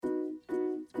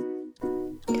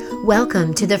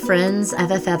Welcome to the Friends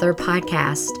of a Feather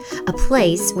podcast, a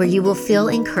place where you will feel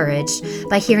encouraged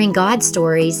by hearing God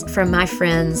stories from my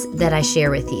friends that I share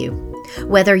with you.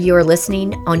 Whether you're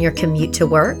listening on your commute to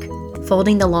work,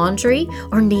 folding the laundry,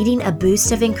 or needing a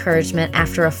boost of encouragement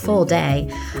after a full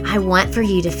day, I want for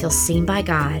you to feel seen by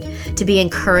God, to be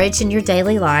encouraged in your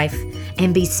daily life,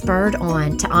 and be spurred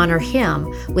on to honor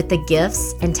Him with the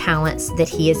gifts and talents that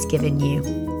He has given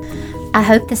you. I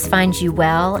hope this finds you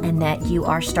well and that you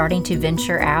are starting to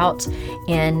venture out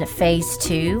in phase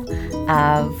 2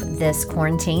 of this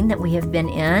quarantine that we have been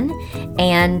in.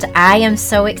 And I am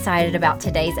so excited about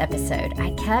today's episode.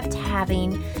 I kept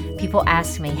having people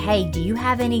ask me, hey, do you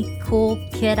have any cool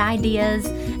kid ideas?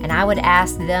 And I would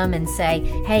ask them and say,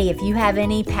 hey, if you have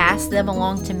any, pass them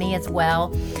along to me as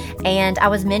well. And I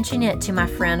was mentioning it to my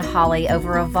friend Holly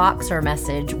over a Voxer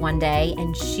message one day,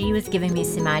 and she was giving me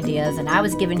some ideas, and I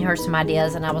was giving her some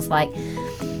ideas, and I was like,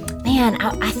 man,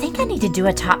 I think I need to do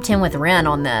a top 10 with Ren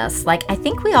on this. Like, I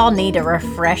think we all need a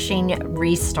refreshing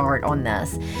restart on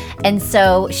this. And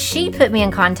so she put me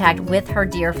in contact with her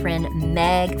dear friend,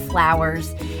 Meg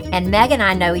Flowers. And Meg and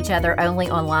I know each other only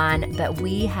online, but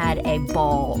we had a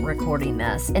ball recording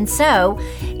this. And so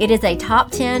it is a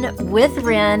top 10 with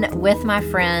Ren, with my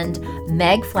friend,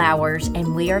 Meg Flowers,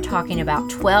 and we are talking about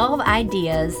 12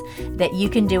 ideas that you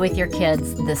can do with your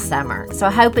kids this summer. So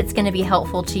I hope it's going to be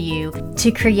helpful to you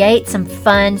to create some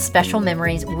fun, special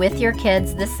memories with your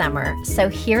kids this summer. So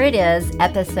here it is,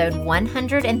 episode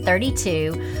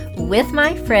 132 with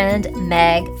my friend,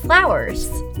 Meg Flowers.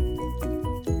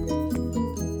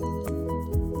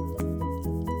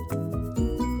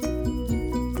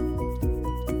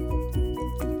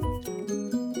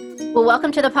 Well,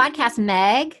 welcome to the podcast,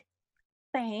 Meg.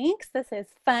 Thanks. This is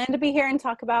fun to be here and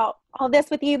talk about all this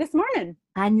with you this morning.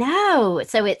 I know.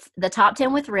 So it's the top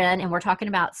 10 with Ren, and we're talking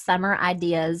about summer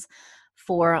ideas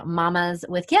for mamas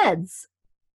with kids.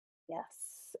 Yes.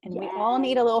 And we all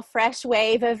need a little fresh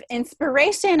wave of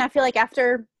inspiration, I feel like,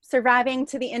 after surviving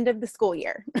to the end of the school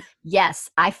year. Yes,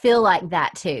 I feel like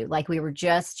that too. Like we were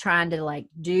just trying to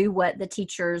do what the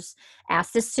teachers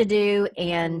asked us to do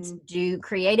and do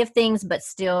creative things, but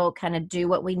still kind of do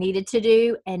what we needed to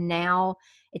do. And now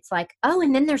it's like, oh,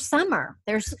 and then there's summer.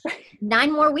 There's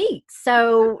 9 more weeks.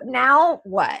 So now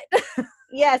what?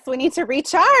 Yes, we need to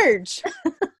recharge.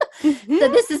 So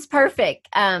this is perfect.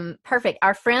 Perfect.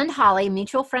 Our friend Holly,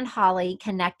 mutual friend Holly,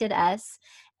 connected us.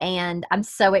 And I'm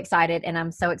so excited, and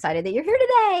I'm so excited that you're here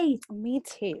today. Me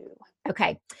too.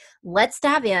 Okay, let's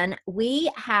dive in.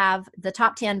 We have the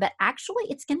top 10, but actually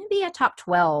it's going to be a top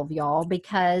 12, y'all,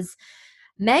 because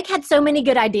Meg had so many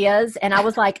good ideas, and I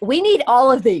was like, we need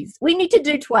all of these. We need to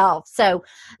do 12. So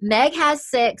Meg has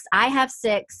 6, I have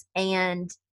 6, and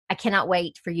I cannot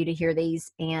wait for you to hear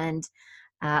these. And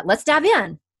let's dive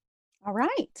in. All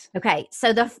right. Okay,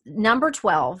 so the number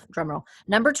 12, drum roll,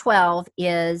 number 12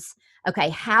 is, okay,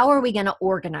 how are we going to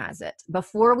organize it?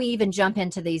 Before we even jump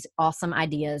into these awesome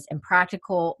ideas and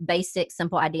practical, basic,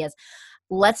 simple ideas,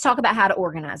 let's talk about how to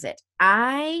organize it.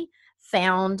 I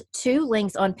found 2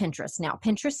 links on Pinterest. Now,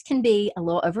 Pinterest can be a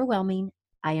little overwhelming.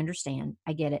 I understand.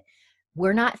 I get it.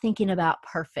 We're not thinking about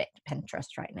perfect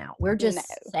Pinterest right now. We're just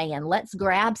saying, let's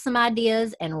grab some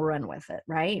ideas and run with it,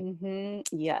 right? Mm-hmm.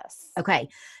 Yes. Okay.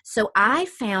 So I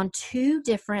found 2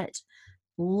 different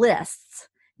lists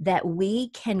that we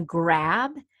can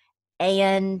grab,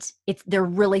 and they're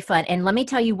really fun. And let me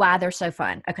tell you why they're so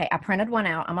fun. Okay. I printed one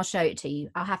out. I'm going to show it to you.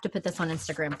 I'll have to put this on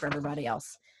Instagram for everybody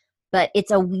else. But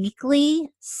it's a weekly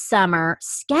summer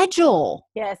schedule.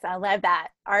 Yes, I love that.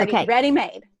 Already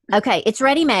ready-made. Okay, it's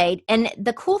ready-made. And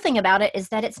the cool thing about it is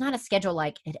that it's not a schedule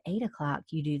like at 8 o'clock,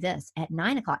 you do this, at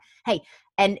 9 o'clock. Hey,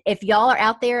 and if y'all are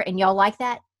out there and y'all like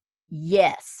that,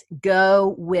 yes,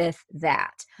 go with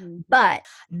that. Mm-hmm. But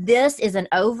this is an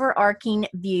overarching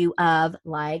view of,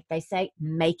 like they say,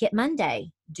 make it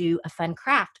Monday, do a fun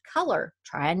craft, color,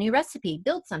 try a new recipe,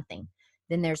 build something.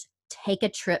 Then there's take a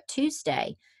trip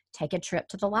Tuesday. Take a trip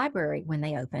to the library when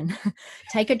they open.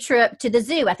 Take a trip to the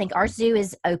zoo. I think our zoo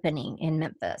is opening in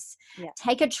Memphis. Yeah.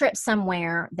 Take a trip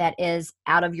somewhere that is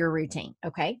out of your routine.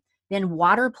 Okay. Then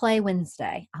water play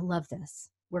Wednesday. I love this.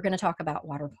 We're going to talk about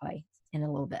water play in a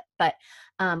little bit, but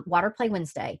water play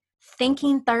Wednesday,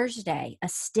 thinking Thursday, a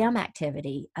STEM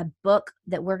activity, a book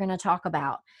that we're going to talk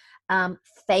about,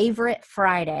 favorite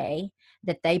Friday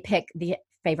that they pick the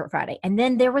favorite Friday. And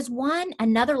then there was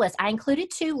another list. I included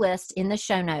 2 lists in the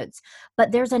show notes,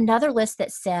 but there's another list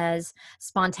that says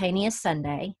spontaneous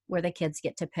Sunday, where the kids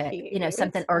get to pick,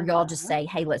 something, or y'all just say,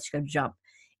 hey, let's go jump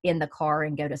in the car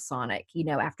and go to Sonic,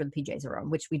 after the PJs are on,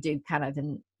 which we do kind of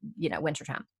in,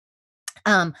 wintertime.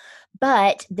 Um,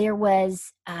 but there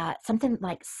was something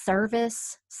like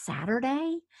Service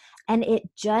Saturday, and it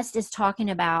just is talking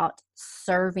about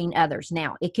serving others.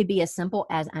 Now, it could be as simple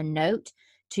as a note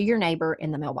to your neighbor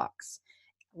in the mailbox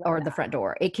Love or the that. front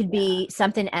door. It could Yeah. be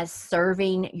something as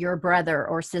serving your brother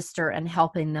or sister and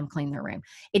helping them clean their room.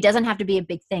 It doesn't have to be a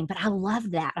big thing, but I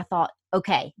love that. I thought,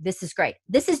 okay, this is great.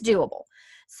 This is doable.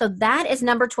 So that is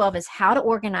number 12, is how to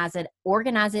organize it.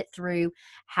 Organize it through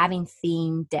having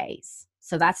theme days.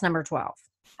 So that's number 12.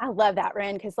 I love that,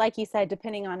 Ren, because like you said,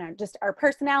 depending on our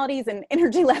personalities and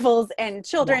energy levels and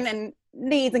children Yes. and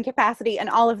needs and capacity and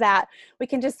all of that, we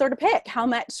can just sort of pick how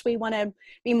much we want to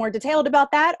be more detailed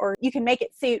about that, or you can make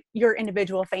it suit your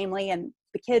individual family and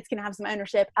the kids can have some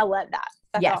ownership. I love that.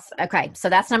 That's Yes. awesome. Okay. So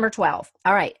that's number 12.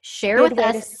 All right. Share Good with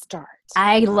way us. to start.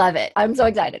 I love it. I'm so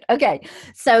excited. Okay.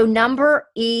 So number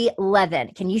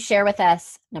 11. Can you share with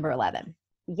us number 11?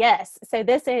 Yes. So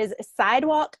this is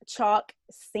sidewalk chalk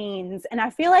scenes. And I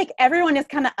feel like everyone has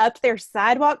kind of upped their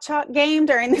sidewalk chalk game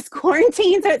during this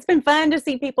quarantine. So it's been fun to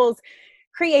see people's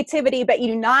creativity, but you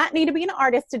do not need to be an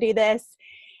artist to do this.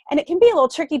 And it can be a little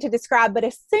tricky to describe, but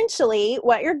essentially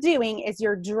what you're doing is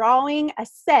you're drawing a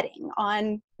setting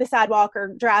on the sidewalk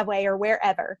or driveway or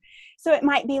wherever. So it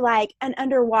might be like an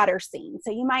underwater scene.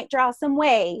 So you might draw some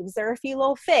waves or a few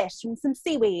little fish and some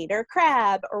seaweed or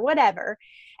crab or whatever.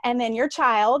 And then your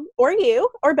child or you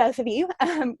or both of you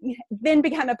then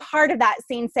become a part of that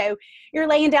scene. So you're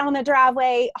laying down on the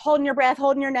driveway, holding your breath,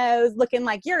 holding your nose, looking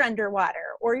like you're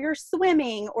underwater or you're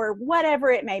swimming or whatever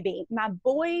it may be. My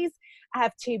boys, I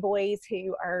have 2 boys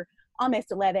who are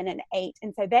almost 11 and 8.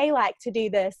 And so they like to do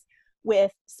this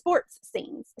with sports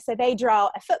scenes. So they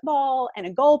draw a football and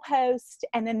a goalpost,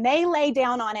 and then they lay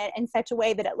down on it in such a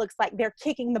way that it looks like they're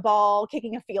kicking the ball,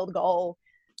 kicking a field goal,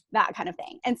 that kind of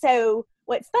thing. And so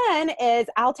what's fun is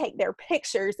I'll take their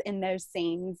pictures in those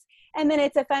scenes, and then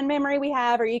it's a fun memory we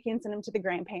have, or you can send them to the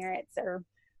grandparents or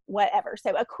whatever.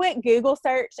 So a quick Google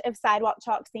search of sidewalk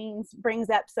chalk scenes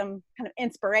brings up some kind of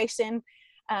inspiration.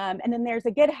 And then there's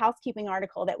a Good Housekeeping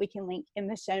article that we can link in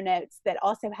the show notes that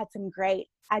also had some great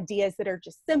ideas that are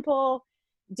just simple,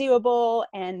 doable,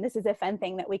 and this is a fun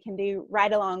thing that we can do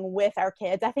right along with our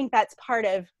kids. I think that's part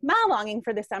of my longing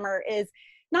for the summer, is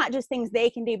not just things they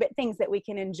can do, but things that we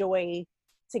can enjoy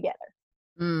together.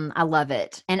 I love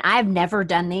it. And I've never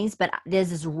done these, but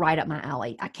this is right up my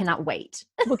alley. I cannot wait.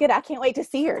 Well, good. I can't wait to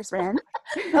see yours, Ren.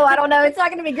 Oh, I don't know. It's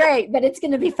not going to be great, but it's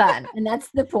going to be fun. And that's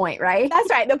the point, right? That's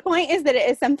right. The point is that it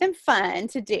is something fun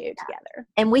to do together.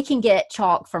 And we can get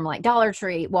chalk from like Dollar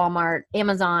Tree, Walmart,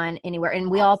 Amazon, anywhere.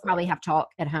 And we all probably have chalk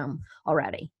at home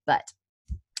already, but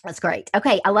that's great.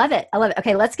 Okay. I love it. I love it.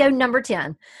 Okay. Let's go number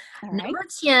 10. All Number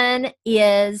right. 10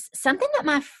 is something that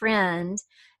my friend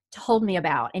told me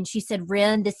about. And she said,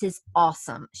 Ren, this is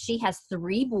awesome. She has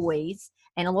 3 boys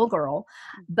and a little girl,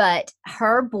 but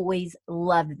her boys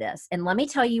love this. And let me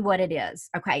tell you what it is.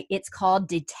 Okay. It's called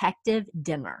Detective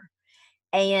Dinner.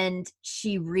 And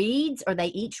she reads, or they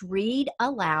each read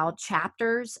aloud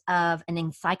chapters of an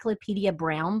Encyclopedia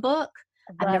Brown book.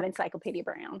 I love Encyclopedia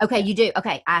Brown. Okay, you do.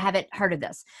 Okay, I haven't heard of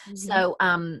this. Mm-hmm.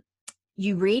 So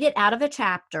you read it out of a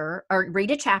chapter, or read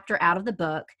a chapter out of the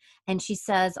book. And she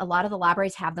says a lot of the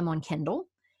libraries have them on Kindle.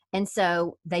 And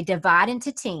so they divide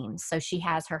into teams. So she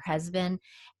has her husband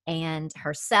and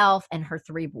herself and her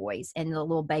 3 boys. And the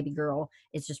little baby girl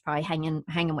is just probably hanging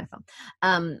with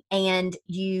them. And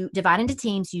you divide into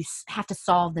teams. You have to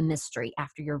solve the mystery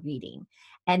after you're reading.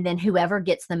 And then whoever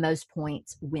gets the most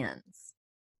points wins.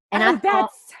 And I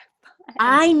thought,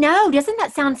 I know. Doesn't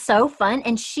that sound so fun?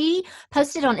 And she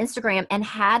posted on Instagram and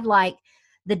had like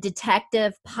the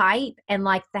detective pipe and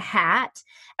like the hat,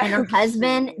 and her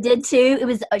husband did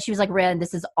too. She was like, Ren,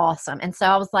 this is awesome. And so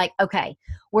I was like, okay,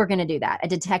 we're going to do that. A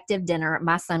detective dinner.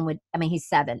 My son he's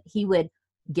 7. He would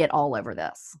get all over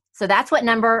this. So that's what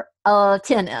number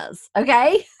 10 is.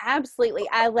 Okay. Absolutely.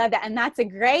 I love that. And that's a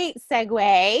great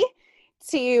segue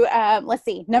to, let's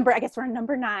see, I guess we're on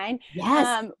number 9,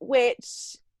 Yes.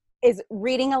 Which is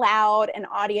reading aloud and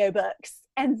audiobooks.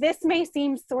 And this may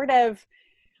seem sort of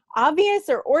obvious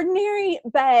or ordinary,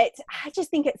 but I just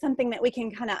think it's something that we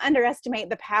can kind of underestimate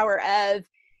the power of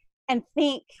and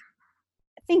think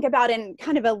about in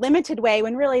kind of a limited way,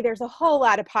 when really there's a whole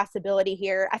lot of possibility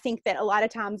here. I think that a lot of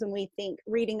times when we think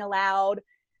reading aloud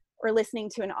or listening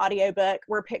to an audiobook,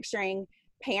 we're picturing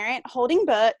parent holding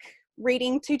book,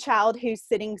 reading to child who's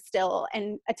sitting still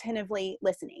and attentively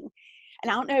listening.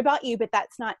 And I don't know about you, but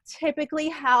that's not typically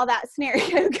how that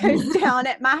scenario goes down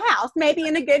at my house. Maybe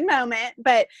in a good moment,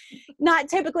 but not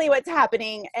typically what's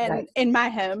happening in my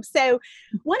home. So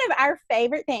one of our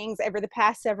favorite things over the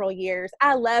past several years,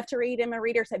 I love to read. I'm a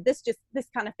reader, so this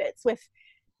kind of fits with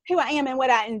who I am and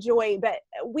what I enjoy, but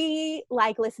we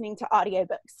like listening to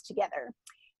audiobooks together.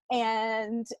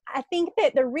 And I think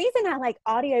that the reason I like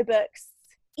audiobooks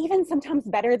even sometimes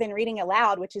better than reading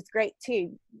aloud, which is great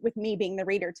too, with me being the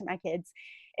reader to my kids,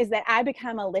 is that I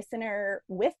become a listener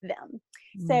with them.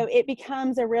 So it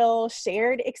becomes a real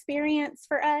shared experience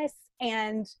for us,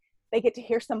 and they get to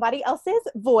hear somebody else's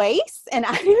voice, and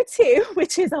I do too,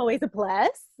 which is always a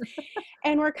plus.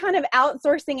 And we're kind of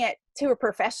outsourcing it to a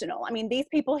professional. I mean, these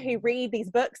people who read these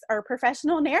books are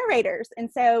professional narrators, and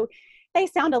so they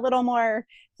sound a little more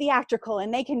theatrical,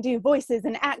 and they can do voices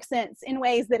and accents in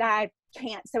ways that I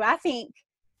can't. So I think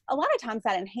a lot of times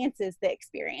that enhances the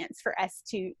experience for us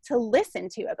to listen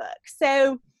to a book.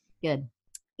 So good.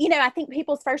 You know, I think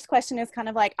people's first question is kind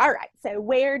of like, all right, so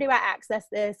where do I access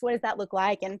this? What does that look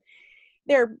like? And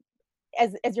there,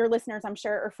 as your listeners, I'm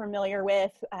sure, are familiar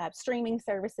with streaming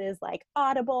services like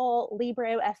Audible,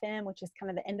 Libro FM, which is kind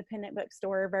of the independent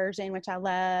bookstore version, which I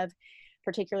love,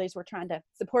 particularly as we're trying to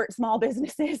support small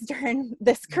businesses during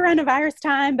this coronavirus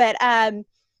time. But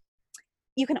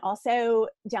you can also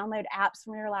download apps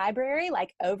from your library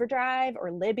like Overdrive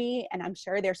or Libby, and I'm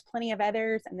sure there's plenty of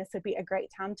others, and this would be a great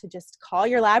time to just call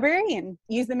your library and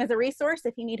use them as a resource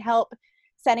if you need help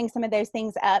setting some of those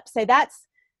things up. So that's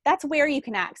where you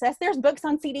can access. There's books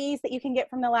on CDs that you can get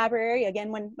from the library. Again,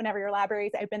 whenever your library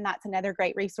is open, that's another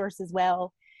great resource as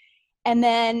well. And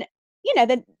then, you know,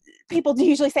 the people do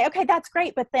usually say, okay, that's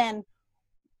great, but then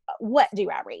what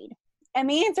do I read? And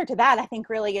the answer to that, I think,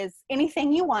 really is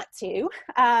anything you want to.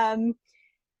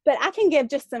 But I can give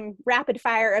just some rapid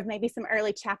fire of maybe some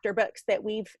early chapter books that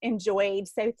we've enjoyed.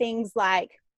 So things like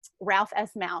Ralph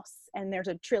S. Mouse, and there's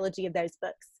a trilogy of those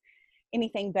books.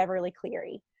 Anything Beverly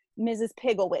Cleary, Mrs.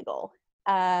 Pigglewiggle.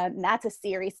 That's a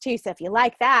series too. So if you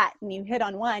like that and you hit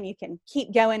on one, you can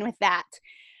keep going with that.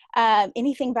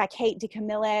 Anything by Kate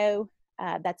DiCamillo,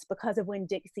 that's Because of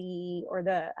Winn-Dixie, or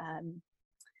the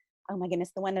oh my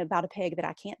goodness, the one about a pig that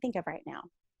I can't think of right now.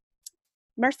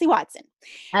 Mercy Watson.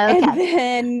 Okay.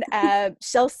 And then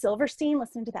Shel Silverstein,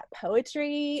 listening to that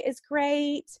poetry is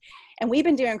great. And we've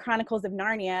been doing Chronicles of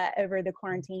Narnia over the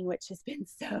quarantine, which has been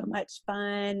so much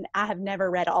fun. I have never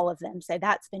read all of them, so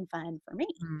that's been fun for me.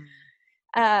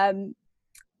 And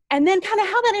then kind of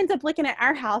how that ends up looking at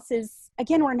our house is,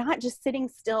 again, we're not just sitting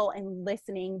still and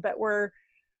listening, but we're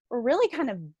really kind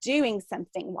of doing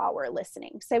something while we're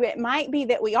listening. So it might be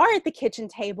that we are at the kitchen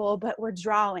table, but we're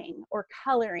drawing or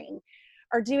coloring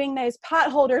or doing those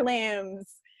potholder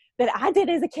looms that I did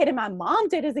as a kid and my mom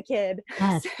did as a kid.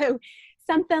 Yes. So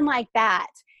something like that,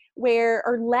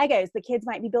 or Legos, the kids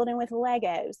might be building with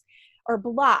Legos or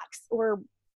blocks, or,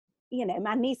 you know,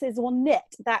 my nieces will knit,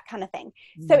 that kind of thing.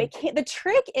 So the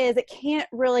trick is it can't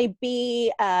really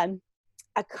be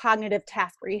a cognitive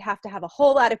task where you have to have a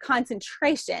whole lot of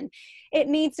concentration. It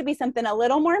needs to be something a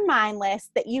little more mindless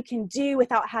that you can do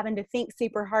without having to think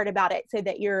super hard about it, so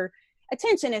that your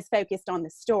attention is focused on the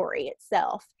story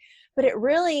itself. But it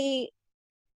really,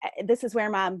 this is where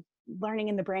my learning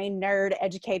in the brain nerd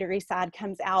educatory side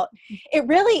comes out. It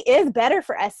really is better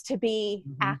for us to be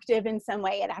active in some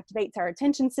way. It activates our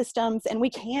attention systems, and we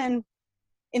can,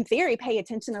 in theory, pay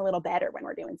attention a little better when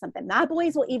we're doing something. My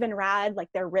boys will even ride like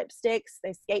their ripsticks,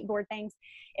 those skateboard things,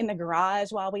 in the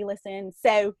garage while we listen.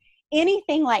 So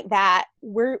anything like that,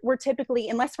 we're typically,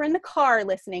 unless we're in the car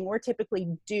listening, we're typically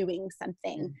doing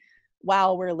something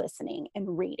while we're listening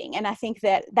and reading. And I think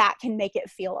that can make it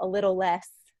feel a little less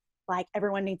like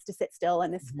everyone needs to sit still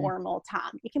in this formal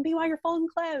time. It can be while you're folding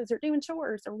clothes or doing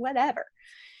chores or whatever.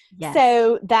 Yes.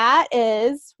 So that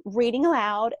is reading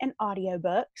aloud and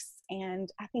audiobooks. And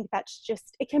I think that's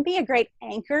it can be a great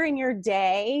anchor in your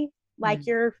day, like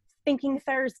your Thinking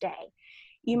Thursday.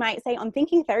 You might say, on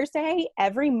Thinking Thursday,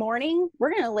 every morning,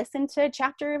 we're going to listen to a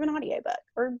chapter of an audiobook.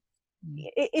 Or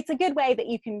it's a good way that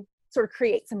you can sort of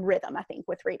create some rhythm, I think,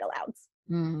 with read alouds.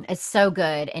 It's so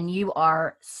good. And you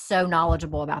are so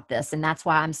knowledgeable about this. And that's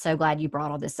why I'm so glad you brought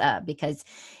all this up, because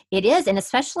it is. And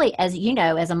especially, as you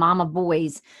know, as a mom of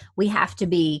boys, we have to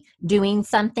be doing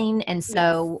something. And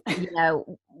so, you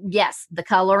know, yes, the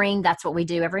coloring, that's what we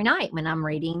do every night when I'm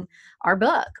reading our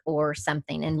book or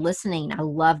something, and listening. I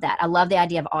love that. I love the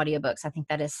idea of audiobooks. I think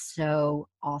that is so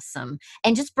awesome.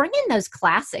 And just bring in those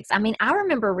classics. I mean, I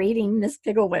remember reading Miss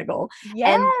Piggle Wiggle and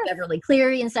Yes. Beverly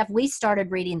Cleary and stuff. We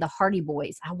started reading the Hardy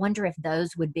Boys. I wonder if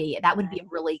those would be, that would be a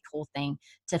really cool thing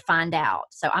to find out.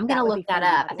 So I'm going to look that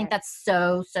up. I think that's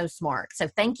so smart. So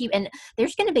thank you. And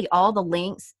there's going to be all the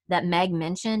links that Meg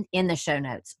mentioned in the show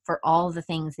notes for all of the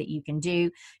things that you can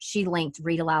do. She linked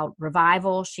Read Aloud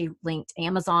Revival. She linked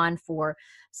Amazon for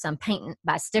some paint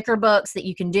by sticker books that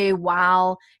you can do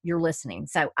while you're listening.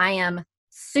 So I am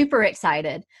super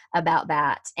excited about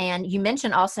that. And you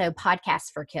mentioned also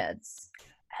podcasts for kids.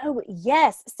 Oh,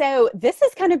 yes. So this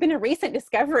has kind of been a recent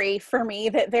discovery for me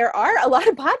that there are a lot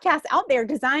of podcasts out there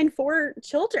designed for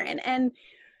children. And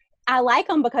I like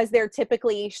them because they're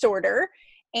typically shorter,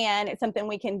 and it's something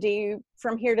we can do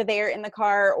from here to there in the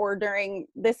car or during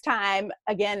this time.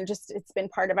 Again, just it's been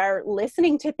part of our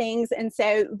listening to things. And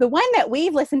so the one that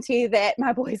we've listened to that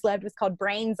my boys loved was called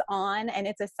Brains On, and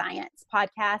it's a science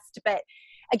podcast. But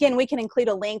again, we can include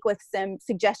a link with some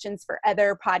suggestions for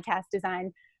other podcasts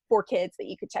designed for kids that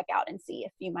you could check out and see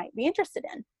if you might be interested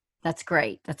in. That's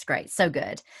great. That's great. So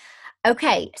good.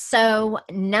 Okay, so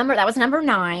that was number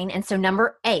 9. And so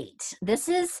number 8, this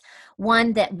is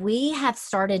one that we have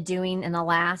started doing in the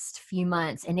last few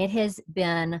months, and it has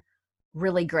been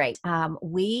really great.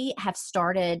 We have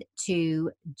started to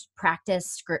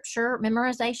practice scripture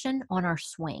memorization on our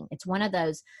swing. It's one of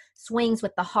those swings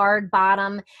with the hard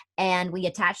bottom, and we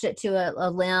attach it to a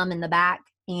limb in the back.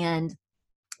 And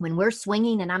when we're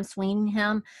swinging and I'm swinging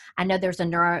him, I know there's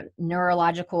a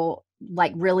neurological,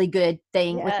 like really good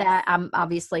thing with that. I'm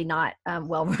obviously not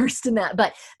well versed in that,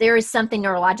 but there is something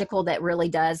neurological that really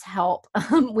does help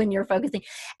when you're focusing.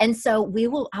 And so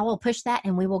I will push that,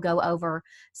 and we will go over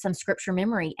some scripture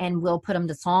memory, and we'll put them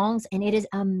to songs. And it is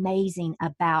amazing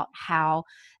about how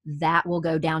that will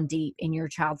go down deep in your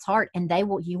child's heart, and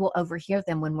you will overhear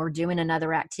them when we're doing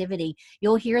another activity.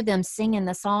 You'll hear them singing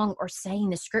the song or saying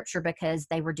the scripture because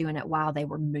they were doing it while they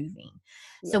were moving.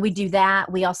 Yes. So we do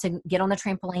that. We also get on the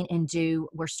trampoline and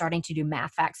we're starting to do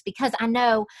math facts, because I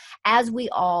know as we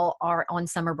all are on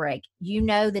summer break,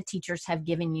 the teachers have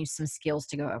given you some skills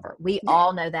to go over. We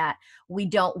all know that. We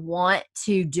don't want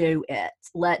to do it.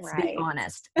 Let's be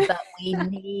honest, but we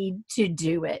need to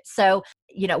do it. So,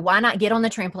 why not get on the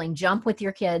trampoline, jump with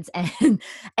your kids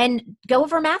and go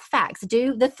over math facts,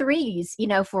 do the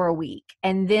 3s, for a week,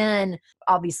 and then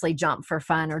obviously jump for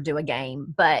fun or do a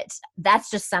game. But that's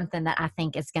just something that I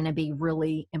think is going to be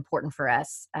really important for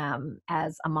us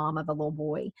as a mom of a little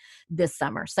boy this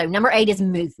summer. So number 8 is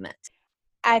movement.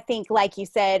 I think, like you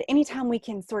said, anytime we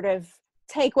can sort of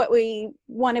take what we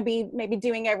want to be maybe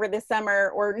doing over the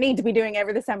summer or need to be doing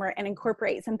over the summer and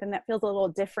incorporate something that feels a little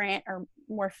different or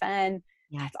more fun.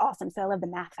 Yeah, it's awesome. So I love the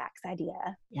math facts idea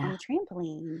on the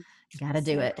trampoline. You got to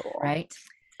do it, cool. Right?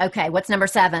 Okay, what's number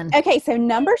 7? Okay, so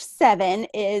number 7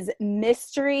 is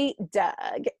Mystery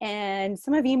Doug. And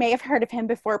some of you may have heard of him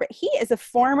before, but he is a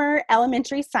former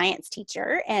elementary science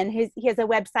teacher, and he has a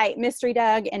website, Mystery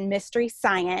Doug and Mystery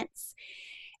Science.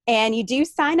 And you do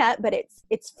sign up, but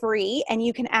it's free, and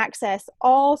you can access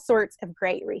all sorts of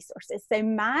great resources. So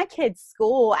my kids'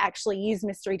 school actually used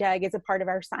Mystery Doug as a part of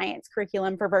our science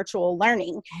curriculum for virtual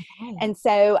learning. Okay. And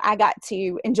so I got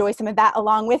to enjoy some of that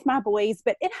along with my boys,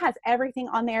 but it has everything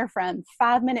on there from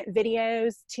 5-minute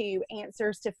videos to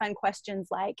answers to fun questions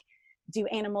like, do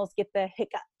animals get the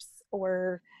hiccups?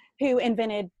 Or who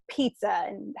invented pizza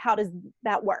and how does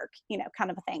that work?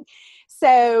 Kind of a thing.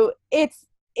 So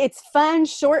it's fun,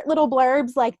 short little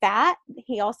blurbs like that.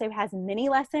 He also has mini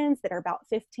lessons that are about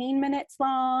 15 minutes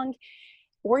long,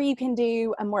 or you can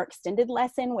do a more extended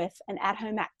lesson with an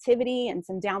at-home activity and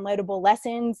some downloadable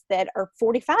lessons that are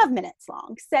 45 minutes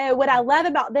long. So what I love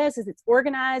about this is it's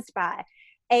organized by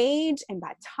age and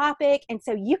by topic. And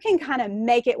so you can kind of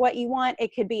make it what you want.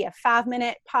 It could be a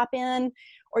 5-minute pop in,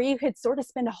 or you could sort of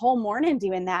spend a whole morning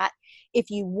doing that if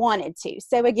you wanted to.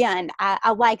 So again,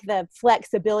 I like the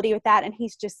flexibility with that, and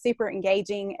he's just super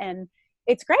engaging, and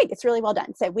it's great. It's really well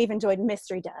done. So we've enjoyed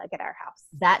Mystery Doug at our house.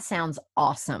 That sounds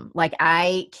awesome. Like,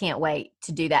 I can't wait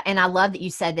to do that. And I love that you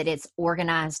said that it's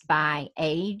organized by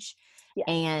age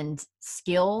and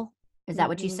skill. Is that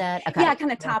what you said? Okay. Yeah,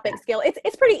 kind of topic skill.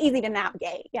 It's pretty easy to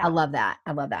navigate. Yeah. I love that.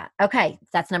 Okay,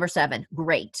 that's number 7.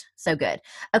 Great. So good.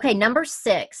 Okay, number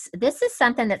 6. This is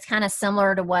something that's kind of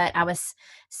similar to what I was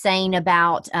saying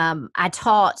about, I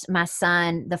taught my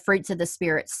son the Fruits of the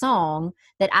Spirit song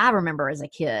that I remember as a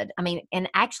kid. I mean, and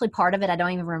actually part of it, I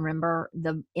don't even remember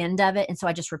the end of it. And so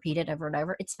I just repeat it over and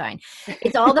over. It's fine.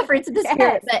 It's all the fruits of the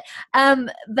Spirit. Yes.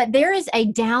 But there is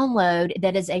a download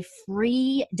that is a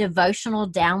free devotional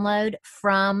download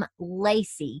from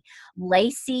Lacey.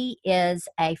 Lacey is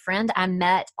a friend I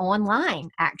met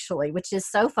online, actually, which is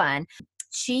so fun.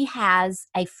 She has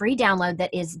a free download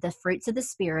that is the Fruits of the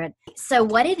Spirit. So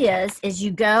what it is you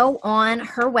go on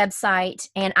her website,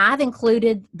 and I've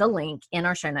included the link in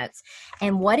our show notes.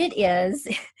 And what it is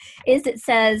it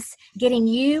says, getting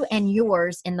you and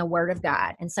yours in the Word of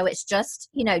God. And so it's just,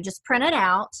 just print it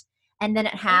out. And then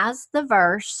it has the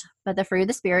verse for the fruit of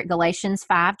the Spirit, Galatians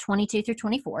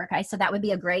 5:22-24. Okay, so that would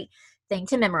be a great thing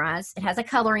to memorize. It has a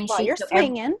coloring While sheet. you're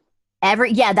swinging.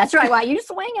 Yeah, that's right. While you're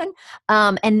swinging.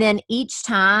 And then each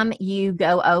time you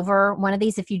go over one of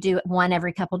these, if you do one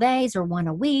every couple days or one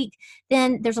a week,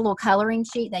 then there's a little coloring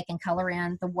sheet. They can color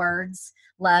in the words: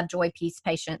 love, joy, peace,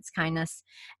 patience, kindness.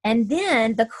 And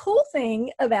then the cool thing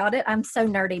about it, I'm so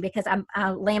nerdy because I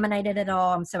laminated it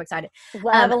all. I'm so excited.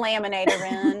 Love a laminator,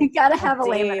 Ren. You got to have a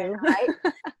laminator,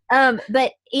 right?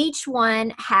 But each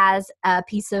one has a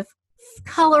piece of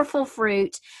colorful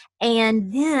fruit,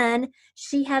 and then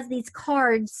she has these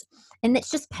cards, and it's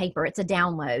just paper. It's a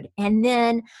download, and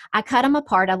then I cut them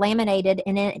apart, I laminated,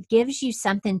 and then it gives you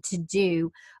something to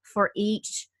do for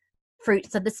each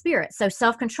fruits of the Spirit. So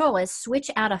self-control is switch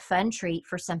out a fun treat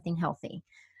for something healthy,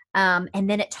 and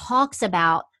then it talks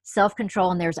about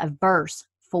self-control, and there's a verse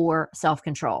for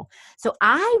self-control. So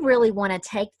I really want to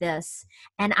take this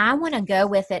and I want to go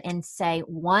with it and say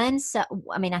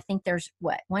I think there's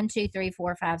 1, 2, 3,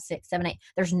 4, 5, 6, 7, 8.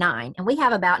 There's 9. And we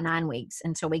have about 9 weeks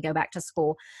until we go back to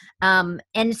school. And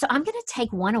so I'm going to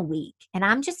take one a week, and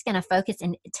I'm just going to focus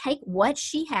and take what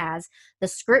she has, the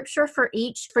scripture for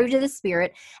each fruit of the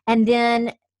Spirit. And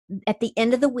then at the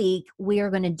end of the week, we are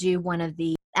going to do one of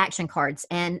the action cards.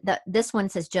 And this one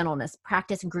says gentleness,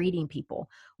 practice greeting people,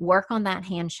 work on that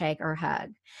handshake or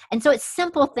hug. And so it's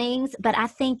simple things, but I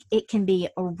think it can be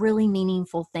a really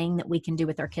meaningful thing that we can do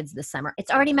with our kids this summer. It's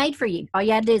already made for you. All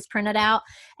you have to do is print it out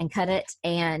and cut it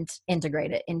and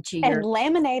integrate it into your... And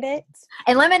laminate it.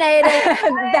 And laminate it.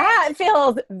 That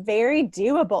feels very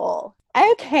doable.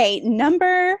 Okay,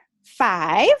 number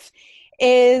 5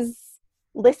 is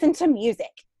listen to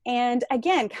music. And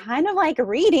again, kind of like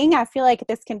reading, I feel like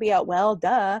this can be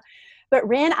but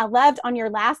Ren, I loved on your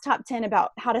last top 10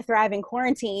 about how to thrive in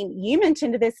quarantine, you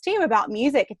mentioned this too about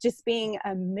music just being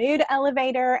a mood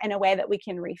elevator and a way that we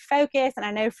can refocus. And I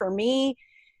know for me,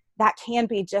 that can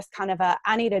be just kind of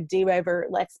I need a do-over,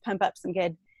 let's pump up some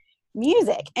good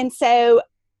music. And so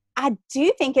I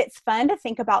do think it's fun to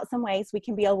think about some ways we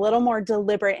can be a little more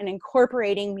deliberate in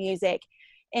incorporating music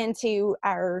into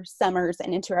our summers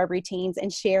and into our routines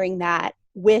and sharing that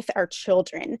with our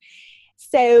children.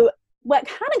 So what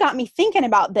kind of got me thinking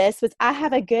about this was I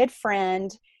have a good friend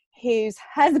whose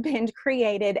husband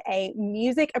created a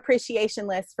music appreciation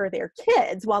list for their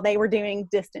kids while they were doing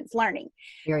distance learning.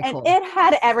 Very cool. And it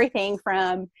had everything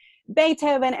from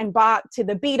Beethoven and Bach to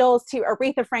the Beatles to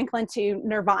Aretha Franklin to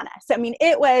Nirvana. So, I mean,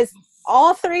 it was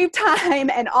all through time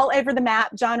and all over the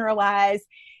map genre-wise.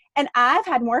 And I've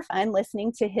had more fun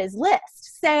listening to his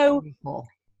list. So,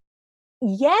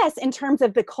 yes, in terms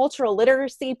of the cultural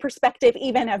literacy perspective,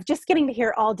 even of just getting to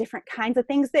hear all different kinds of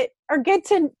things that are good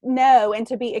to know and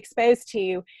to be exposed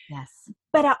to. Yes.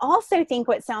 But I also think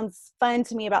what sounds fun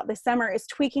to me about this summer is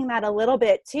tweaking that a little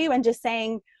bit too, and just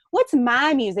saying, what's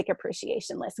my music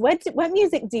appreciation list? What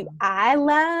music do I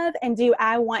love and do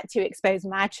I want to expose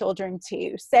my children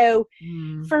to? So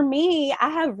for me,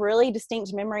 I have really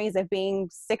distinct memories of being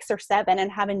 6 or 7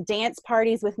 and having dance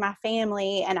parties with my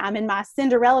family, and I'm in my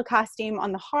Cinderella costume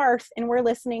on the hearth and we're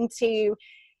listening to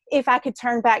If I Could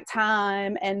Turn Back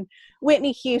Time and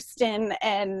Whitney Houston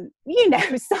and,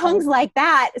 songs like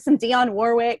that, some Dionne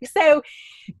Warwick. So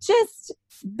just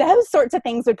those sorts of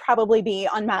things would probably be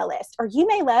on my list. Or you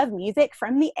may love music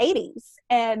from the 80s,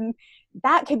 and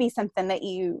that could be something that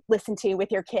you listen to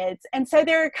with your kids. And so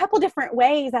there are a couple different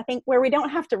ways, I think, where we don't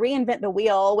have to reinvent the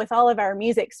wheel with all of our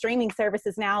music streaming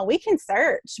services now. We can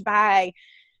search by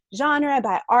genre,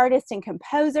 by artist and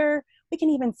composer. We can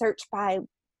even search by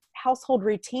household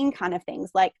routine kind of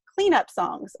things like cleanup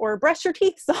songs or brush your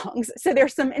teeth songs. So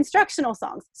there's some instructional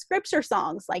songs, scripture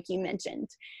songs, like you mentioned.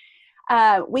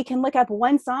 We can look up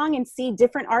one song and see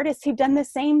different artists who've done the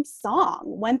same song.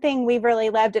 One thing we've really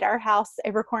loved at our house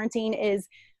over quarantine is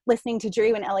listening to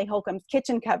Drew and Ellie Holcomb's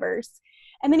kitchen covers.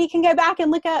 And then you can go back and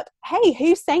look up, hey,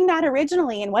 who sang that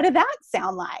originally and what did that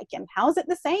sound like? And how is it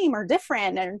the same or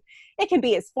different? And it can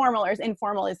be as formal or as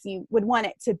informal as you would want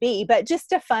it to be, but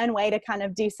just a fun way to kind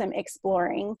of do some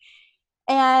exploring.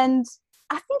 And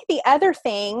I think the other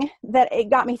thing that it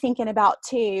got me thinking about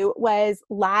too was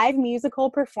live musical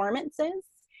performances.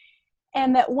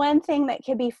 And that one thing that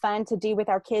could be fun to do with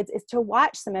our kids is to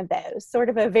watch some of those, sort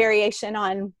of a variation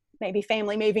on maybe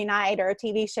family movie night or a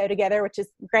TV show together, which is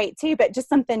great too, but just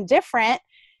something different.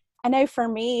 I know for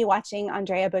me, watching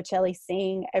Andrea Bocelli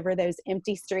sing over those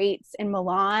empty streets in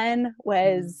Milan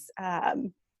was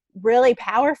really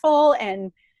powerful,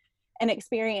 and an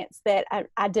experience that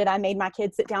I did. I made my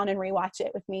kids sit down and rewatch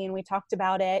it with me, and we talked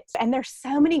about it. And there's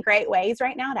so many great ways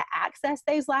right now to access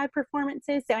those live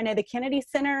performances. So I know the Kennedy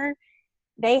Center,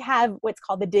 they have what's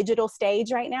called the digital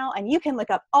stage right now, and you can look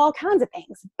up all kinds of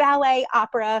things: ballet,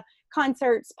 opera,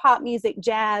 concerts, pop music,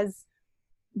 jazz,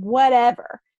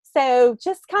 whatever. So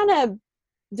just kind of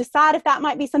decide if that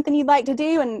might be something you'd like to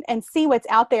do, and see what's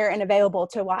out there and available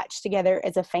to watch together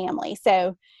as a family.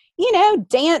 So,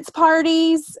 dance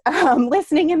parties,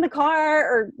 listening in the car,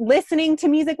 or listening to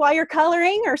music while you're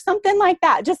coloring or something like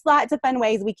that. Just lots of fun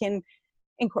ways we can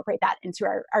incorporate that into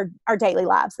our daily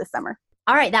lives this summer.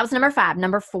 All right, that was number 5.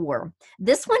 Number 4.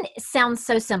 This one sounds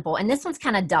so simple, and this one's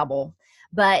kind of double,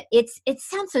 but it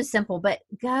sounds so simple. But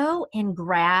go and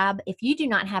grab, if you do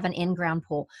not have an in-ground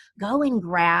pool, go and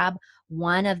grab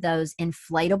one of those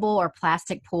inflatable or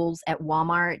plastic pools at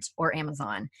Walmart or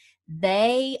Amazon.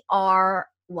 They are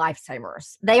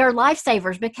lifesavers. They are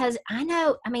lifesavers because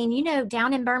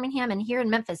down in Birmingham and here in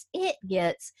Memphis, it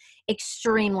gets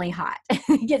extremely hot.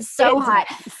 It gets so hot.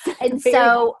 And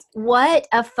so what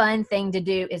a fun thing to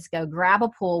do is go grab a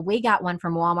pool. We got one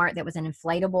from Walmart that was an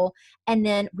inflatable, and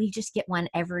then we just get one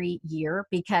every year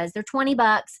because they're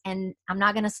 $20 and I'm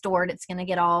not going to store it. It's going to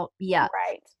get all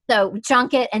right. So we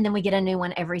chunk it, and then we get a new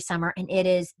one every summer, and it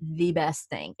is the best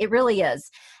thing. It really is.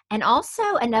 And also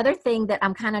another thing that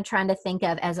I'm kind of trying to think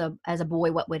of as a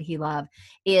boy, what would he love,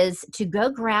 is to go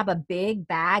grab a big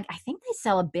bag. I think they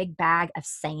sell a big bag of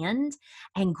sand,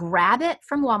 and grab it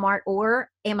from Walmart or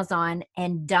Amazon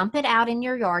and dump it out in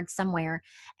your yard somewhere,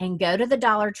 and go to the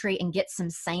Dollar Tree and get some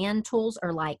sand tools,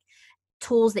 or like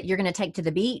tools that you're going to take to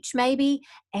the beach maybe,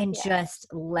 and just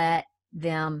let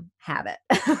them have it.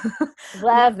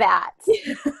 Love that.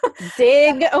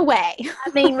 Dig away. I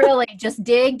mean, really, just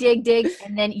dig.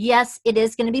 And then, yes, it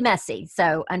is going to be messy.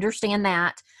 So understand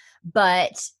that.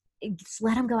 But just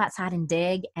let them go outside and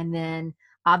dig. And then,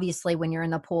 obviously, when you're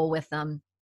in the pool with them,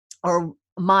 or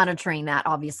monitoring that,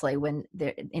 obviously, when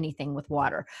there's anything with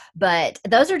water. But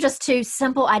those are just 2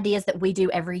 simple ideas that we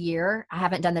do every year. I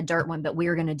haven't done the dirt one, but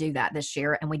we're going to do that this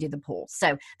year, and we do the pool.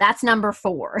 So that's number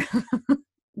 4.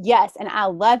 Yes, and I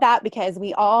love that because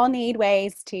we all need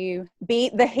ways to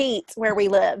beat the heat where we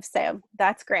live. So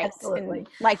that's great. Absolutely. And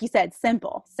like you said,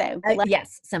 simple. So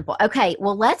yes, simple. Okay,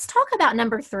 well, let's talk about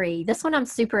number 3. This one I'm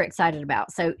super excited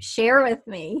about. So share with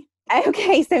me.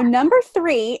 Okay, so number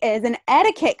 3 is an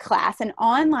etiquette class, an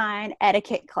online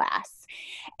etiquette class.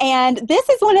 And this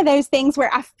is one of those things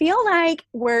where I feel like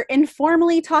we're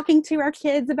informally talking to our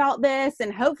kids about this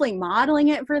and hopefully modeling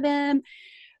it for them.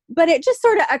 But it just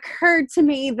sort of occurred to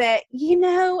me that,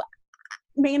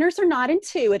 manners are not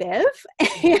intuitive.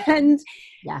 And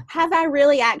have I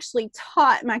really actually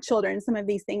taught my children some of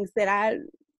these things that I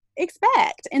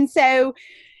expect? And so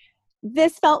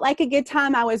this felt like a good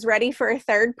time. I was ready for a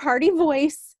third-party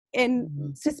voice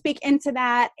to speak into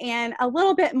that, and a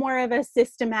little bit more of a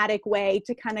systematic way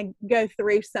to kind of go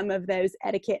through some of those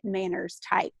etiquette manners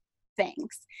type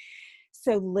things.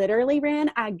 So literally,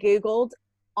 Ren, I Googled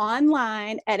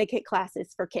online etiquette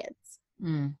classes for kids.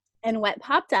 And what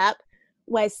popped up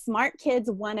was Smart Kids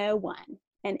 101.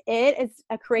 And it is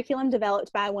a curriculum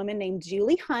developed by a woman named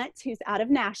Julie Hunt, who's out of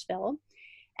Nashville.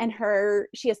 And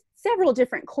she has several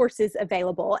different courses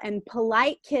available. And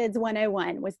Polite Kids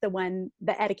 101 was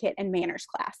the etiquette and manners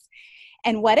class.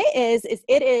 And what it is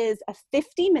a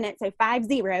 50 minutes, so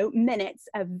 50 minutes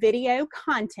of video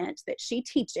content that she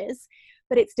teaches,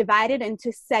 but it's divided into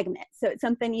segments. So it's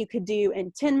something you could do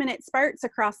in 10-minute spurts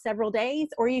across several days,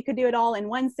 or you could do it all in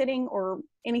one sitting, or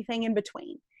anything in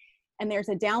between. And there's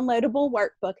a downloadable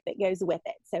workbook that goes with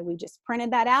it. So we just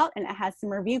printed that out, and it has some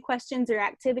review questions or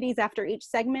activities after each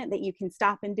segment that you can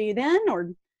stop and do then,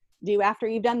 or do after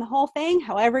you've done the whole thing,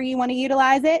 however you want to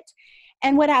utilize it.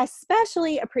 And what I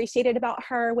especially appreciated about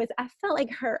her was I felt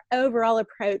like her overall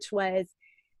approach was,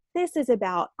 this is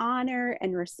about honor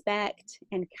and respect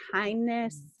and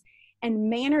kindness. And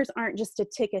manners aren't just to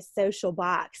tick a social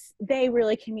box. They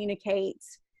really communicate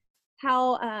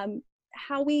how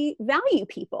how we value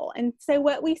people. And so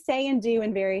what we say and do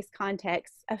in various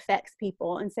contexts affects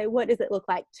people. And so what does it look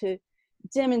like to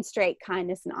demonstrate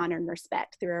kindness and honor and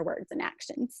respect through our words and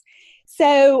actions?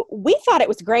 So we thought it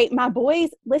was great. My boys,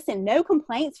 listen, no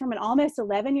complaints from an almost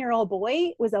 11-year-old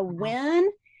boy was a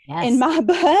win in my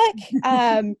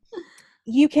book.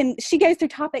 She goes through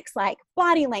topics like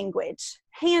body language,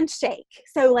 handshake.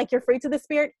 So like your fruits of the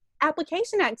spirit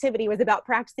application activity was about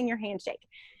practicing your handshake.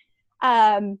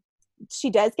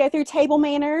 She does go through table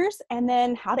manners and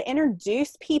then how to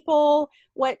introduce people,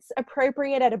 what's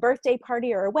appropriate at a birthday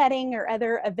party or a wedding or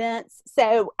other events.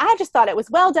 So I just thought it was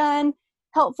well done,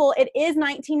 helpful. It is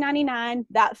 $19.99.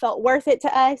 That felt worth it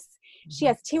to us. She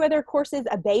has 2 other courses,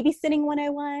 a babysitting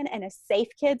 101 and a safe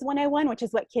kids 101, which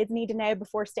is what kids need to know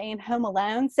before staying home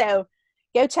alone. So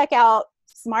go check out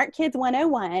Smart Kids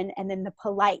 101, and then the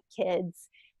Polite Kids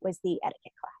was the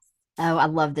etiquette class. Oh, I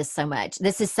love this so much.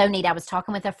 This is so neat. I was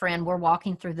talking with a friend. We're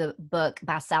walking through the book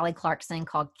by Sally Clarkson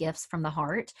called Gifts from the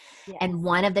Heart. Yes. And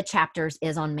one of the chapters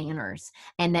is on manners,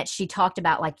 and that she talked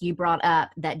about, like you brought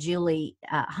up, that Julie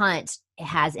Hunt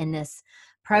has in this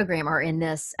program or in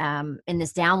this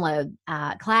download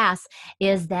class,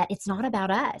 is that it's not about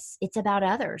us. It's about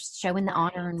others, showing the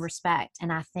honor and respect.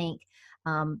 And I think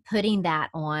putting that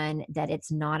on, that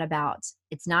it's not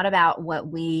about what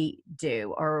we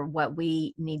do or what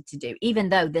we need to do, even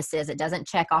though it doesn't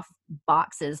check off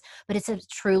boxes, but it's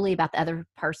truly about the other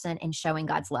person and showing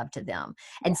God's love to them.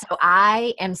 And so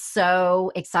I am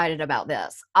so excited about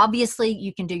this. Obviously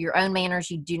you can do your own manners.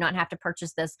 You do not have to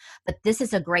purchase this, but this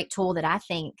is a great tool that I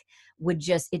think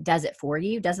it does it for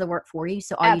you, does the work for you.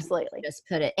 So all Absolutely. You just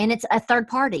put it, and it's a third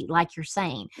party, like you're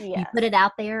saying. Yes. You put it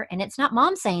out there, and it's not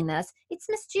mom saying this, it's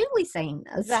Miss Julie saying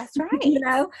this. That's right.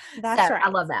 That's right. I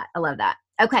love that.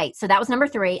 Okay, so that was number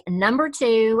 3. Number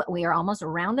 2, we are almost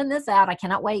rounding this out. I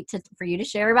cannot wait for you to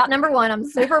share about number 1. I'm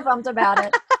super pumped about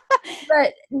it.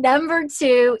 But number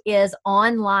 2 is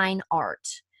online art.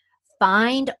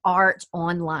 Find art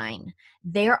online.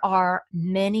 There are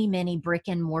many, many brick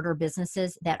and mortar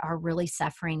businesses that are really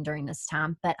suffering during this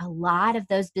time, but a lot of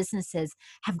those businesses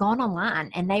have gone online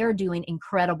and they are doing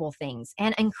incredible things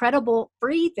and incredible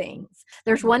free things.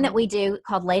 There's one that we do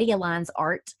called Lady Alline's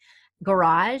Art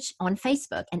Garage on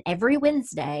Facebook, and every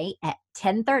Wednesday at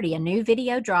 10:30 a new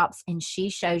video drops and she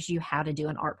shows you how to do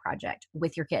an art project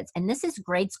with your kids. And this is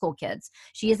grade school kids.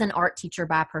 She is an art teacher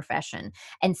by profession,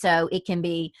 and so it can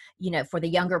be for the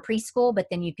younger preschool, but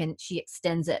then she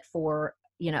extends it for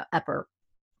upper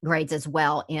grades as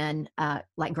well, in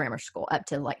like grammar school up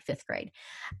to like 5th grade.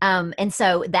 And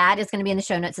so that is going to be in the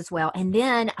show notes as well. And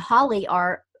then Holly,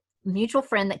 our mutual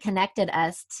friend that connected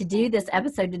us to do this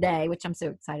episode today, which I'm so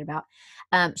excited about,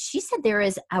 she said there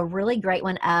is a really great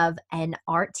one of an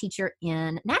art teacher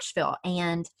in Nashville,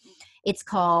 and it's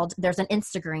called, there's an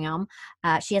Instagram,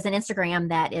 she has an Instagram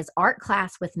that is Art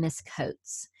Class with Miss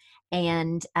Coates,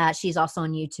 and she's also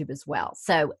on YouTube as well.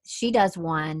 So she does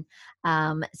one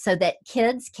so that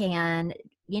kids can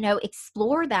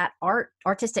explore that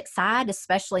artistic side,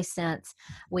 especially since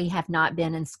we have not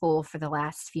been in school for the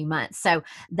last few months. So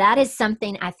that is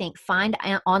something I think, find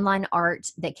online art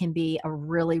that can be a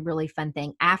really, really fun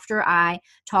thing. After I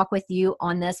talk with you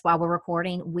on this while we're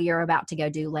recording, we are about to go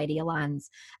do Lady Alline's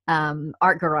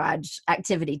Art Garage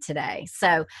activity today.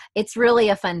 So it's really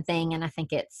a fun thing, and I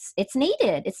think it's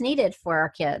needed. It's needed for our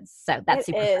kids. So that's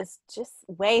super fun. Just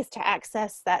ways to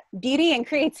access that beauty and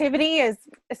creativity is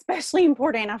especially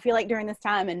important, I feel like, during this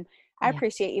time. And I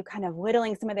appreciate you kind of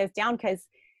whittling some of those down, because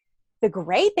the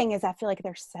great thing is I feel like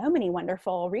there's so many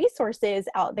wonderful resources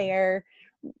out there,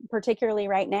 particularly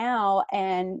right now.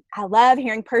 And I love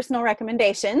hearing personal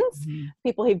recommendations,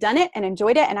 people who've done it and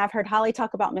enjoyed it. And I've heard Holly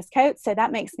talk about Miss Coates, so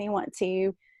that makes me want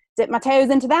to dip my toes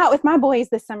into that with my boys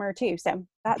this summer too. So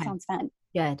that sounds fun.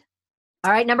 Good.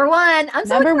 All right, number 1.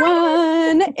 Number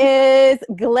 1 is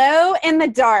glow in the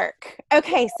dark.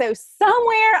 Okay, so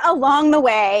somewhere along the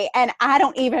way, and I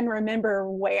don't even remember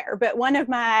where, but one of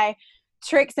my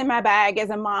tricks in my bag as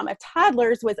a mom of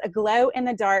toddlers was a glow in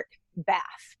the dark bath.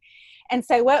 And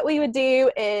so what we would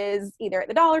do is either at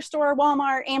the dollar store,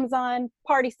 Walmart, Amazon,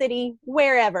 Party City,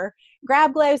 wherever,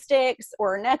 grab glow sticks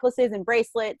or necklaces and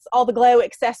bracelets, all the glow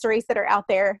accessories that are out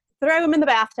there, throw them in the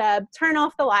bathtub, turn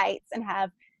off the lights, and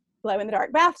have glow in the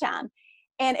dark bath time.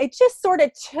 And it just sort of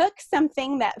took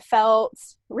something that felt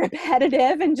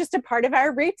repetitive and just a part of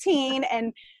our routine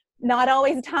and not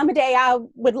always a time of day I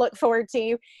would look forward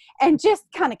to, and just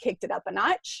kind of kicked it up a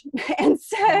notch. And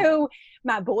so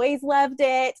my boys loved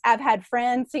it. I've had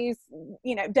friends who's,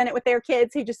 done it with their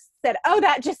kids who just said, oh,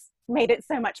 that just made it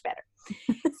so much better.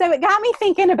 So it got me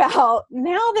thinking about,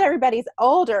 now that everybody's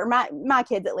older, my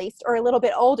kids at least, or a little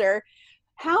bit older,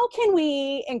 how can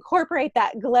we incorporate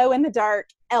that glow in the dark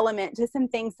element to some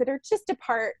things that are just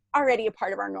already a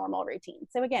part of our normal routine?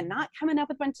 So again, not coming up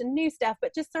with a bunch of new stuff,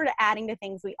 but just sort of adding to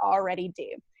things we already do.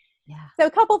 Yeah. So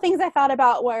a couple things I thought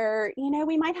about were,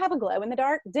 we might have a glow in the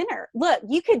dark dinner. Look,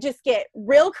 you could just get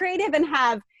real creative and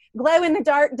have glow in the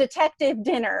dark detective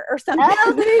dinner or something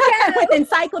with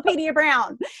Encyclopedia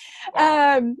Brown.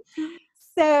 Yeah.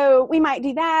 So we might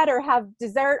do that, or have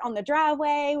dessert on the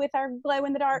driveway with our glow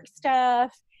in the dark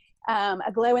stuff.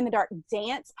 A glow in the dark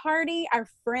dance party. Our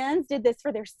friends did this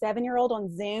for their 7-year-old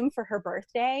on Zoom for her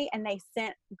birthday, and they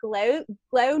sent glow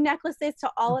necklaces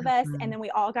to all of us, and then we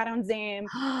all got on Zoom,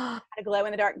 had a glow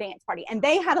in the dark dance party, and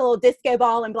they had a little disco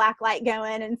ball and black light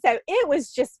going, and so that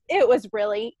was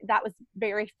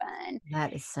very fun.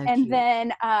 That is so and cute.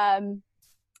 Then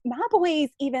my boys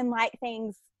even like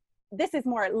things, this is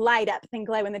more light up than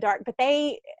glow in the dark, but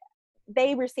they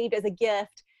received as a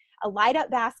gift a light up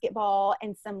basketball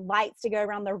and some lights to go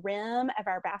around the rim of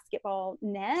our basketball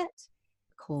net.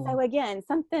 Cool. So again,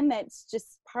 something that's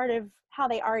just part of how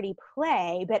they already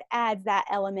play, but adds that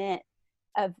element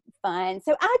of fun.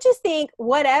 So I just think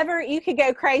whatever, you could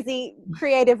go crazy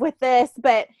creative with this,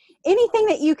 but anything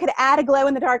that you could add a glow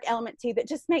in the dark element to that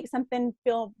just makes something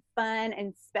feel fun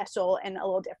and special and a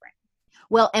little different.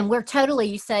 Well, and we're totally,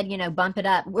 you said, bump it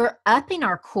up. We're upping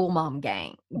our cool mom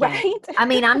game. Right. I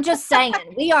mean, I'm just saying,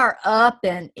 we are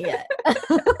upping it.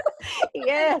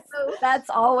 Yes. So that's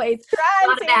always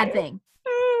not a bad thing.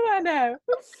 I know.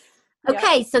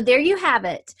 Okay. Yep. So there you have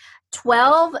it.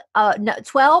 12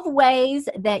 ways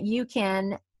that you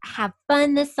can have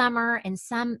fun this summer, and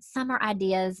some summer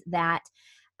ideas that,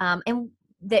 and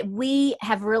that we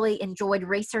have really enjoyed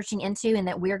researching into and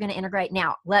that we're going to integrate.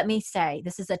 Now, let me say,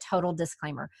 this is a total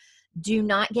disclaimer. Do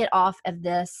not get off of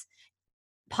this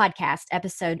podcast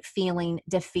episode feeling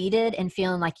defeated and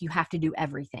feeling like you have to do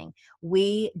everything.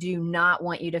 We do not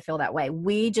want you to feel that way.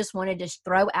 We just wanted to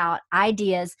throw out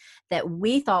ideas that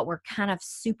we thought were kind of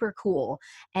super cool.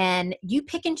 And you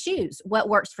pick and choose what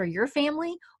works for your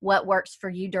family, what works for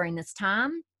you during this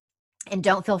time. And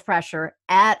don't feel pressure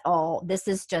at all. This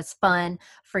is just fun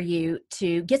for you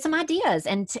to get some ideas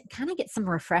and to kind of get some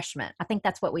refreshment. I think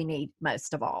that's what we need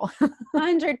most of all.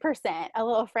 100%. A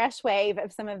little fresh wave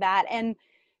of some of that. And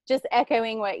just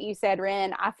echoing what you said,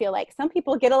 Ren, I feel like some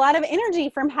people get a lot of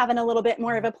energy from having a little bit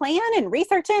more of a plan and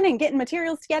researching and getting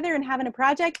materials together and having a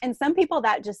project. And some people,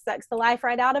 that just sucks the life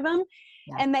right out of them.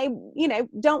 Yeah. And they,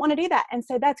 don't want to do that. And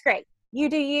so that's great. You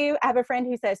do you. I have a friend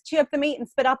who says, chew up the meat and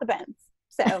spit out the bones.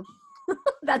 So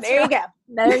that's there right. you go.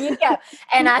 There you go.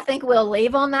 And I think we'll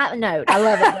leave on that note. I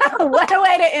love it. What a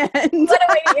way to end. What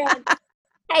a way to end.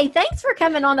 Hey, thanks for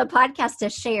coming on the podcast to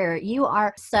share. You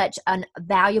are such a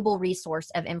valuable resource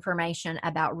of information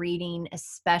about reading,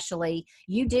 especially.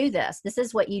 You do this. This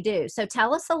is what you do. So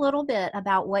tell us a little bit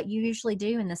about what you usually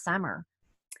do in the summer.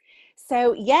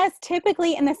 So yes,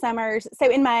 typically in the summers, so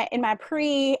in my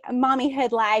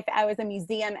pre-mommyhood life, I was a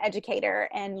museum educator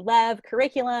and love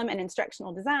curriculum and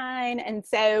instructional design. And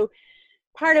so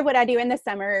part of what I do in the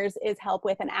summers is help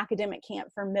with an academic camp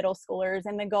for middle schoolers.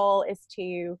 And the goal is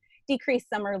to decrease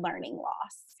summer learning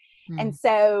loss. And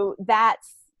so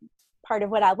that's part of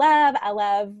what I love. I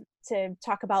love to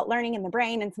talk about learning in the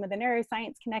brain and some of the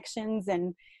neuroscience connections,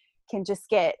 and can just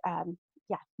get,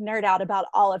 nerd out about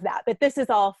all of that. But this is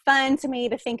all fun to me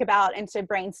to think about and to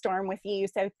brainstorm with you.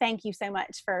 So thank you so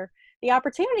much for the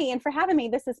opportunity and for having me.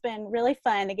 This has been really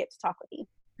fun to get to talk with you.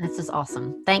 This is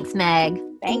awesome. Thanks, Meg.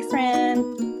 Thanks,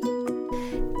 Ren.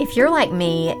 If you're like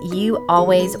me, you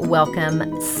always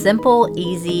welcome simple,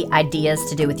 easy ideas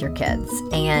to do with your kids.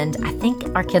 And I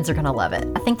think our kids are going to love it.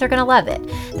 I think they're going to love it.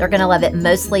 They're going to love it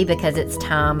mostly because it's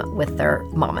time with their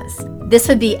mamas. This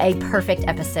would be a perfect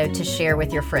episode to share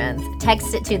with your friends.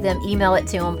 Text it to them, email it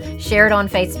to them, share it on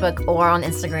Facebook or on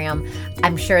Instagram.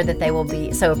 I'm sure that they will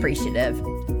be so appreciative.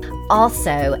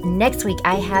 Also, next week,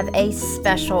 I have a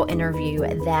special interview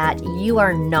that you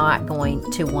are not going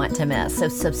to want to miss. So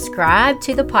subscribe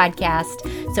to the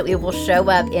podcast so it will show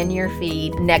up in your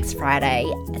feed next Friday.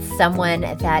 Someone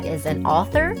that is an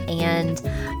author, and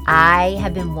I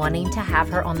have been wanting to have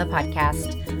her on the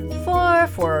podcast for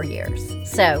 4 years.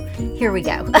 So here we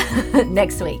go,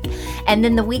 next week. And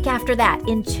then the week after that,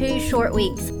 in 2 short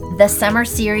weeks, the summer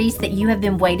series that you have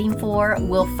been waiting for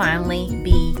will finally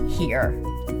be here.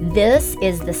 This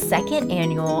is the second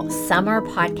annual summer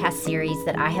podcast series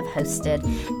that I have hosted,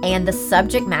 and the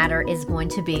subject matter is going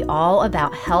to be all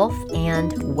about health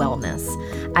and wellness.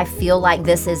 I feel like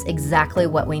this is exactly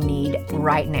what we need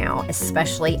right now,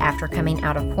 especially after coming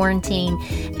out of quarantine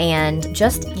and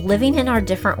just living in our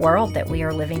different world that we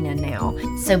are living in now.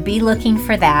 So be looking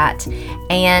for that.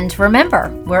 And remember,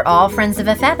 we're all friends of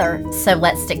a feather, so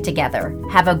let's stick together.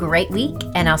 Have a great week,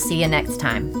 and I'll see you next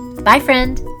time. Bye,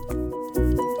 friend.